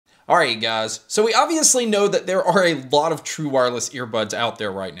Alright guys, so we obviously know that there are a lot of true wireless earbuds out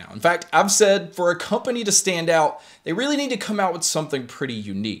there right now. In fact, I've said for a company to stand out, they really need to come out with something pretty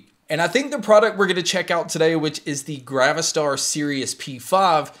unique. And I think the product we're going to check out today, which is the GravaStar Sirius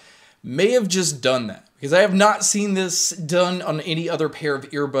P5, may have just done that. Because I have not seen this done on any other pair of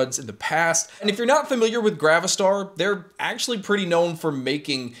earbuds in the past. And if you're not familiar with GravaStar, they're actually pretty known for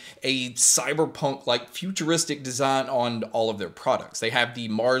making a cyberpunk-like futuristic design on all of their products. They have the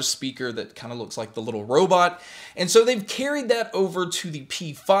Mars speaker that kind of looks like the little robot. And so they've carried that over to the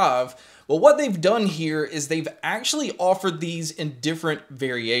P5. Well, what they've done here is they've actually offered these in different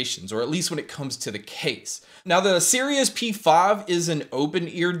variations, or at least when it comes to the case. Now, the Sirius P5 is an open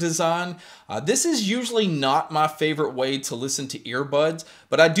ear design. This is usually not my favorite way to listen to earbuds,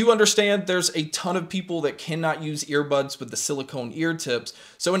 but I do understand there's a ton of people that cannot use earbuds with the silicone ear tips.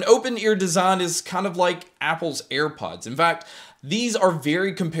 So an open ear design is kind of like Apple's AirPods. In fact, these are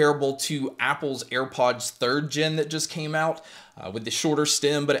very comparable to Apple's AirPods 3rd gen that just came out with the shorter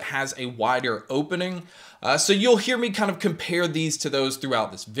stem, but it has a wider opening. So you'll hear me kind of compare these to those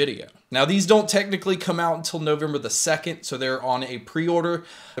throughout this video. Now, these don't technically come out until November the 2nd, so they're on a pre-order.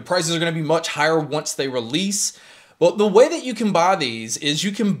 The prices are going to be much higher once they release. Well, the way that you can buy these is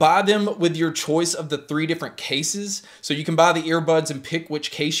you can buy them with your choice of the 3 different cases. So you can buy the earbuds and pick which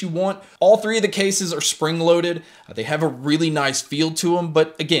case you want. All 3 of the cases are spring-loaded. They have a really nice feel to them,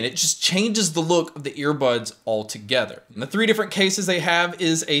 but again, it just changes the look of the earbuds altogether. And the 3 different cases they have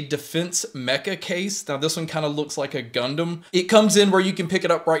is a Defense Mecha case. Now this one kind of looks like a Gundam. It comes in where you can pick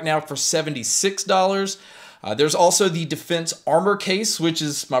it up right now for $76. There's also the Defense Armor case, which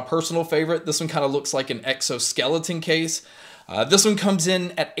is my personal favorite. This one kind of looks like an exoskeleton case. This one comes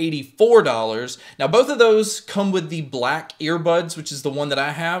in at $84. Now, both of those come with the black earbuds, which is the one that I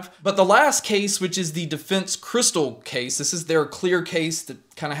have. But the last case, which is the Defense Crystal case, this is their clear case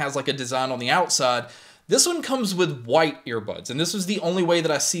that kind of has like a design on the outside. This one comes with white earbuds, and this was the only way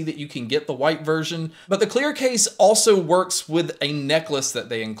that I see that you can get the white version. But the clear case also works with a necklace that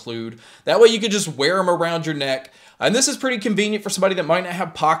they include. That way you could just wear them around your neck. And this is pretty convenient for somebody that might not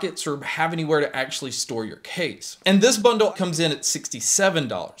have pockets or have anywhere to actually store your case. And this bundle comes in at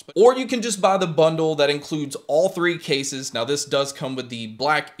 $67. Or you can just buy the bundle that includes all 3 cases. Now this does come with the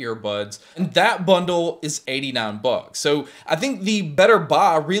black earbuds, and that bundle is $89. So I think the better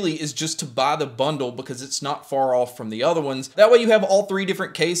buy really is just to buy the bundle because it's not far off from the other ones. That way you have all 3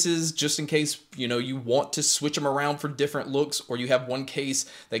 different cases just in case, you know, you want to switch them around for different looks, or you have one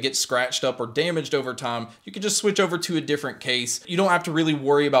case that gets scratched up or damaged over time. You can just switch over to a different case. You don't have to really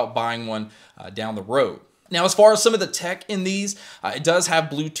worry about buying one down the road. Now, as far as some of the tech in these, it does have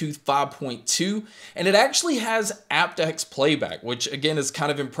Bluetooth 5.2, and it actually has aptX playback, which again is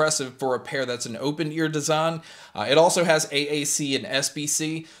kind of impressive for a pair that's an open ear design. It also has AAC and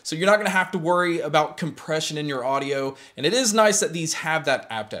SBC, so you're not going to have to worry about compression in your audio, and it is nice that these have that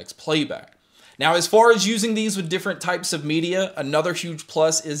aptX playback. Now, as far as using these with different types of media, another huge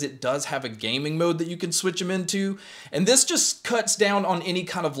plus is it does have a gaming mode that you can switch them into. And this just cuts down on any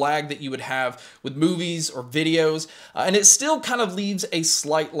kind of lag that you would have with movies or videos. And it still kind of leaves a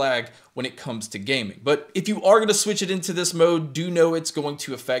slight lag when it comes to gaming. But if you are going to switch it into this mode, do know it's going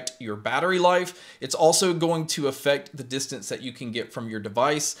to affect your battery life. It's also going to affect the distance that you can get from your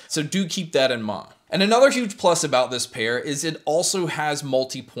device. So do keep that in mind. And another huge plus about this pair is it also has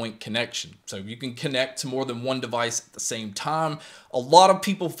multi-point connection. So you can connect to more than one device at the same time. A lot of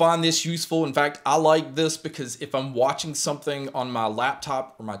people find this useful. In fact, I like this because if I'm watching something on my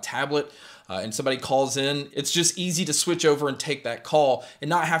laptop or my tablet, and somebody calls in, it's just easy to switch over and take that call and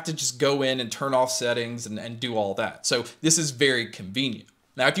not have to just go in and turn off settings and do all that. So this is very convenient.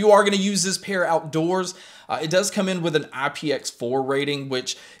 Now, if you are going to use this pair outdoors, it does come in with an IPX4 rating,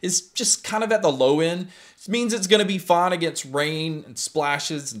 which is just kind of at the low end. It means it's going to be fine against rain and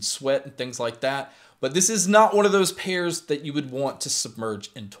splashes and sweat and things like that. But this is not one of those pairs that you would want to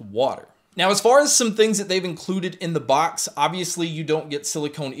submerge into water. Now, as far as some things that they've included in the box, obviously you don't get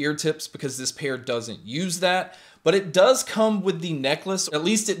silicone ear tips because this pair doesn't use that. But it does come with the necklace, at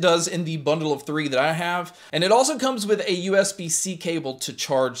least it does in the bundle of 3 that I have. And it also comes with a USB-C cable to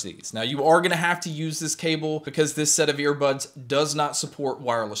charge these. Now, you are going to have to use this cable because this set of earbuds does not support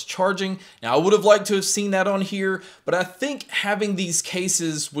wireless charging. Now, I would have liked to have seen that on here, but I think having these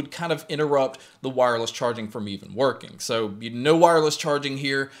cases would kind of interrupt the wireless charging from even working. So, no wireless charging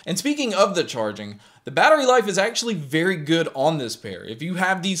here. And speaking of the charging, the battery life is actually very good on this pair. If you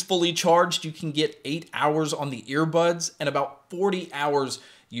have these fully charged, you can get 8 hours on the earbuds and about 40 hours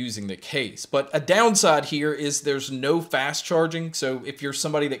using the case. But a downside here is there's no fast charging. So if you're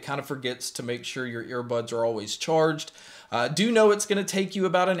somebody that kind of forgets to make sure your earbuds are always charged, do know it's going to take you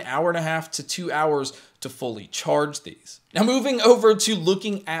about an hour and a half to 2 hours to fully charge these. Now moving over to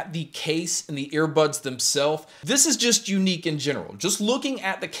looking at the case and the earbuds themselves, this is just unique in general. Just looking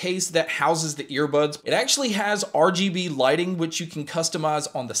at the case that houses the earbuds, it actually has RGB lighting, which you can customize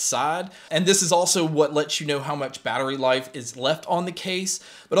on the side. And this is also what lets you know how much battery life is left on the case.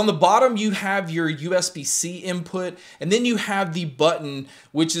 But on the bottom, you have your USB-C input, and then you have the button,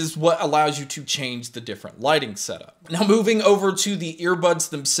 which is what allows you to change the different lighting setup. Now moving over to the earbuds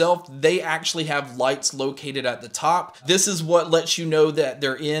themselves, they actually have lights located at the top. This is what lets you know that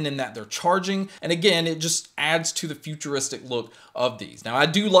they're in and that they're charging. And again, it just adds to the futuristic look of these. Now I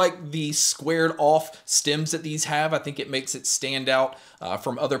do like the squared off stems that these have. I think it makes it stand out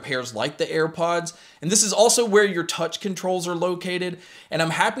from other pairs like the AirPods. And this is also where your touch controls are located. And I'm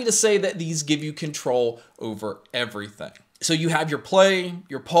happy to say that these give you control over everything. So you have your play,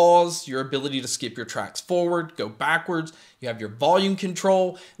 your pause, your ability to skip your tracks forward, go backwards. You have your volume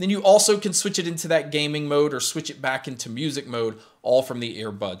control. Then you also can switch it into that gaming mode or switch it back into music mode, all from the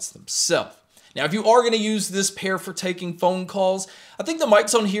earbuds themselves. Now, if you are going to use this pair for taking phone calls, I think the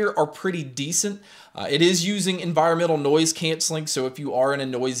mics on here are pretty decent. It is using environmental noise canceling, so if you are in a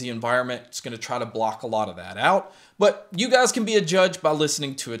noisy environment, it's going to try to block a lot of that out. But you guys can be a judge by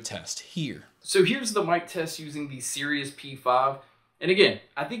listening to a test here. So here's the mic test using the Sirius P5. And again,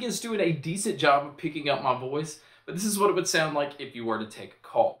 I think it's doing a decent job of picking up my voice, but this is what it would sound like if you were to take a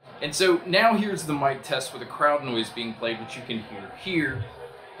call. And so now here's the mic test with a crowd noise being played, which you can hear here.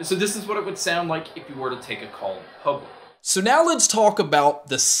 So this is what it would sound like if you were to take a call in public. So now let's talk about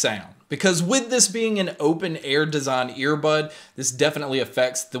the sound. Because with this being an open air design earbud, this definitely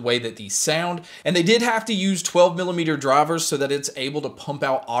affects the way that these sound. And they did have to use 12mm drivers so that it's able to pump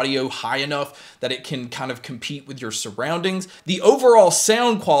out audio high enough that it can kind of compete with your surroundings. The overall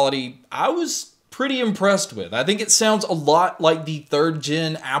sound quality, I was pretty impressed with. I think it sounds a lot like the 3rd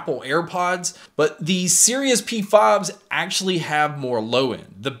gen Apple AirPods, but the Sirius P5s actually have more low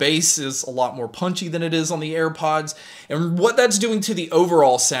end. The bass is a lot more punchy than it is on the AirPods, and what that's doing to the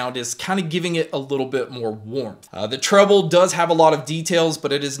overall sound is kind of giving it a little bit more warmth. The treble does have a lot of details,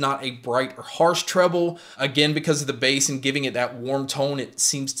 but it is not a bright or harsh treble. Again, because of the bass and giving it that warm tone, it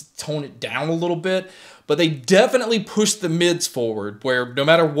seems to tone it down a little bit. But they definitely pushed the mids forward, where no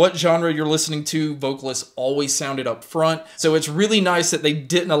matter what genre you're listening to, vocalists always sounded up front. So it's really nice that they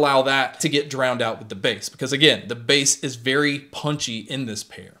didn't allow that to get drowned out with the bass, because again, the bass is very punchy in this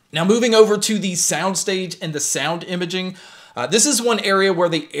pair. Now moving over to the soundstage and the sound imaging, this is one area where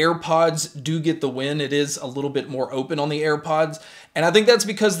the AirPods do get the win. It is a little bit more open on the AirPods. And I think that's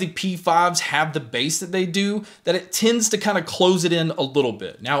because the P5s have the bass that they do, that it tends to kind of close it in a little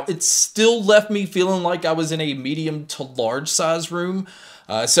bit. Now, it still left me feeling like I was in a medium to large size room.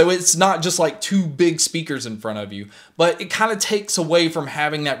 So it's not just like 2 big speakers in front of you, but it kind of takes away from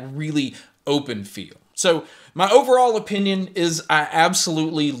having that really open feel. So my overall opinion is I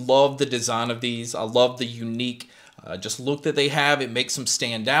absolutely love the design of these. I love the unique just look that they have. It makes them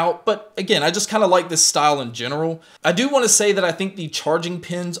stand out. But again, I just kind of like this style in general. I do want to say that I think the charging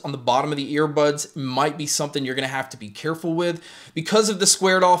pins on the bottom of the earbuds might be something you're going to have to be careful with because of the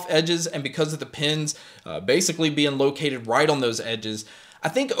squared off edges and because of the pins basically being located right on those edges. I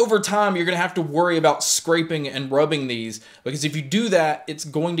think over time, you're going to have to worry about scraping and rubbing these, because if you do that, it's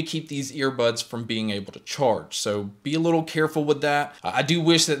going to keep these earbuds from being able to charge. So be a little careful with that. I do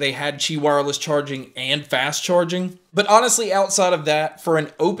wish that they had Qi wireless charging and fast charging. But honestly, outside of that, for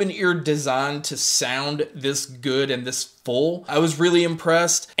an open ear design to sound this good and this full, I was really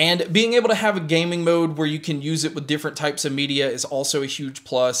impressed. And being able to have a gaming mode where you can use it with different types of media is also a huge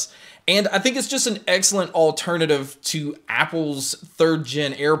plus. And I think it's just an excellent alternative to Apple's 3rd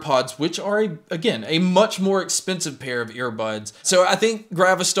gen AirPods, which are, again, a much more expensive pair of earbuds. So I think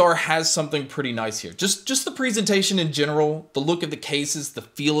GravaStar has something pretty nice here. Just the presentation in general, the look of the cases, the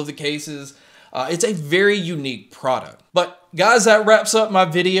feel of the cases. It's a very unique product. But guys, that wraps up my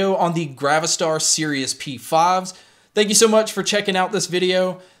video on the GravaStar Sirius P5s. Thank you so much for checking out this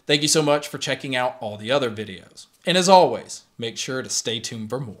video. Thank you so much for checking out all the other videos. And as always, make sure to stay tuned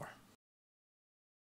for more.